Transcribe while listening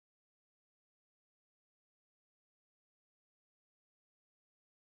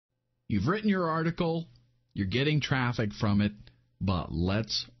You've written your article, you're getting traffic from it, but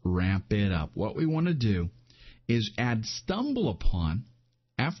let's ramp it up. What we want to do is add Stumble Upon.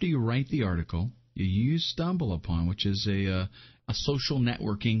 After you write the article, you use Stumble Upon, which is a social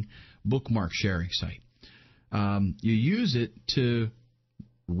networking bookmark sharing site. You use it to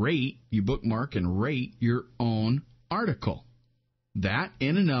you bookmark and rate your own article. That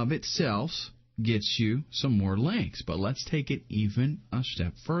in and of itself gets you some more links, but let's take it even a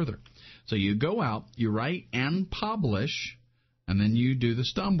step further. So you go out, you write and publish, and then you do the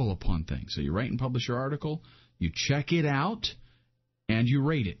Stumble Upon thing. So you write and publish your article, you check it out, and you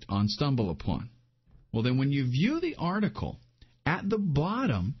rate it on Stumble Upon. Well, then when you view the article, at the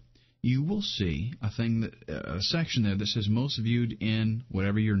bottom, you will see a section there that says most viewed in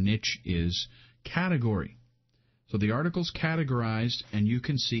whatever your niche is category. So the article's categorized, and you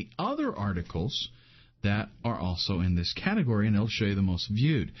can see other articles that are also in this category, and it'll show you the most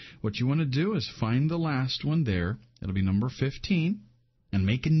viewed. What you want to do is find the last one there. It'll be number 15, and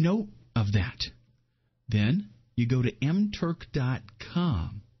make a note of that. Then you go to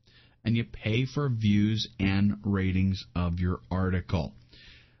mturk.com, and you pay for views and ratings of your article.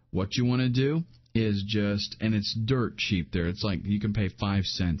 What you want to do is and it's dirt cheap there. It's like you can pay 5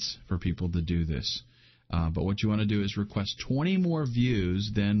 cents for people to do this. But what you want to do is request 20 more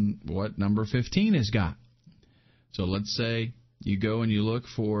views than what number 15 has got. So let's say you go and you look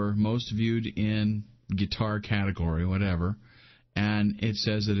for most viewed in guitar category, whatever, and it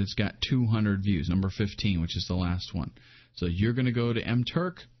says that it's got 200 views, number 15, which is the last one. So you're going to go to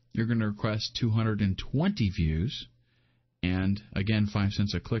mturk, you're going to request 220 views, and again, 5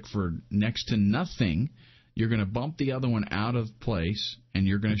 cents a click for next to nothing. You're going to bump the other one out of place, and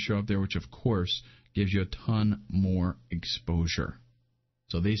you're going to show up there, which of course gives you a ton more exposure.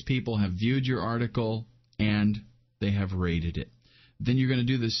 So these people have viewed your article and they have rated it. Then you're going to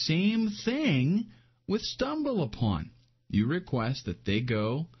do the same thing with Stumble Upon. You request that they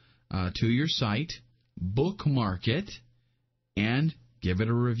go to your site, bookmark it, and give it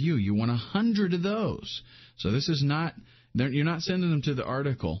a review. You want 100 of those. So this is not, you're not sending them to the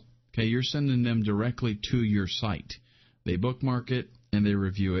article. Okay, you're sending them directly to your site. They bookmark it and they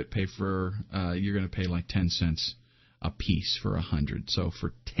review it. You're going to pay like 10 cents a piece for 100. So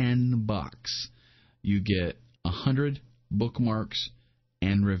for $10, you get 100 bookmarks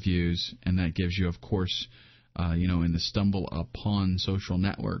and reviews, and that gives you, of course, in the Stumble Upon social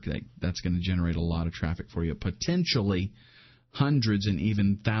network, that's going to generate a lot of traffic for you, potentially hundreds and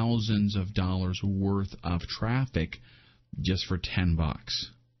even thousands of dollars worth of traffic just for $10.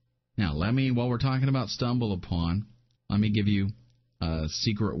 Now, while we're talking about Stumble Upon, let me give you a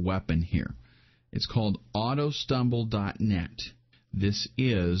secret weapon here. It's called autostumble.net. This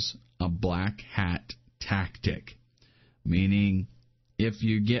is a black hat tactic, meaning if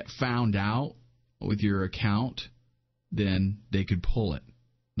you get found out with your account, then they could pull it,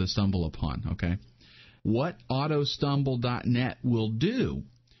 the Stumble Upon, okay? What autostumble.net will do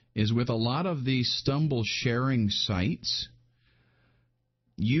is with a lot of these stumble sharing sites,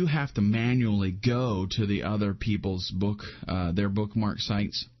 you have to manually go to the other people's their bookmark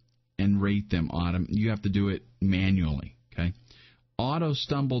sites and rate them. You have to do it manually, okay?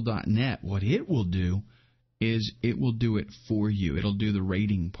 Autostumble.net, what it will do is it will do it for you. It'll do the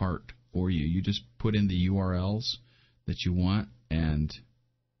rating part for you. You just put in the URLs that you want, and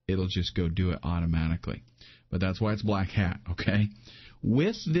it'll just go do it automatically. But that's why it's black hat, okay?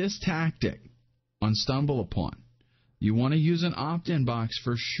 With this tactic on Stumble Upon, you want to use an opt-in box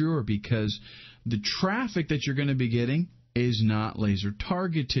for sure, because the traffic that you're going to be getting is not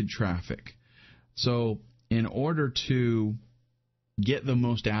laser-targeted traffic. So in order to get the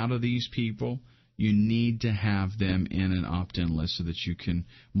most out of these people, you need to have them in an opt-in list so that you can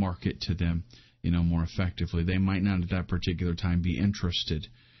market to them, more effectively. They might not at that particular time be interested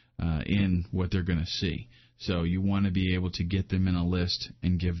in what they're going to see. So you want to be able to get them in a list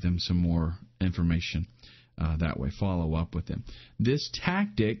and give them some more information. That way, follow up with them. This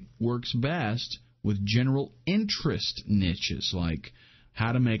tactic works best with general interest niches, like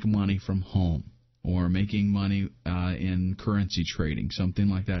how to make money from home, or making money in currency trading, something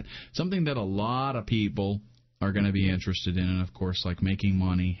like that. Something that a lot of people are going to be interested in, and of course, like making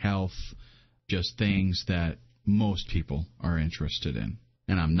money, health, just things that most people are interested in.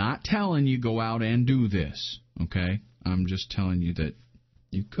 And I'm not telling you go out and do this, okay? I'm just telling you that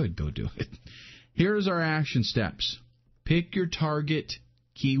you could go do it. Here's our action steps. Pick your target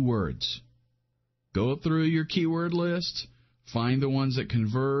keywords. Go through your keyword list, find the ones that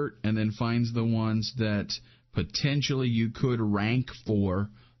convert, and then find the ones that potentially you could rank for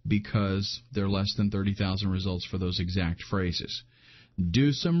because they're less than 30,000 results for those exact phrases.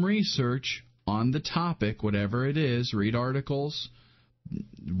 do some research on the topic, whatever it is, read articles,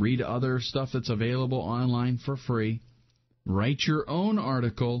 read other stuff that's available online for free, write your own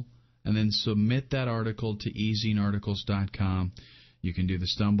article, and then submit that article to easinarticles.com. You can do the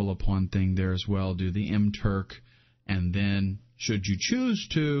Stumble Upon thing there as well, do the mTurk, and then, should you choose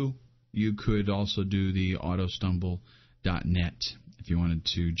to, you could also do the autostumble.net if you wanted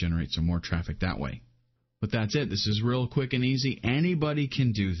to generate some more traffic that way. But that's it. This is real quick and easy. Anybody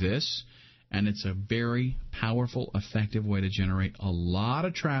can do this, and it's a very powerful, effective way to generate a lot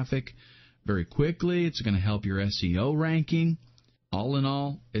of traffic very quickly. It's going to help your SEO ranking. All in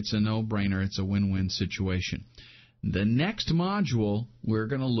all, it's a no-brainer. It's a win-win situation. The next module, we're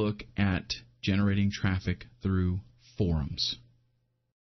going to look at generating traffic through forums.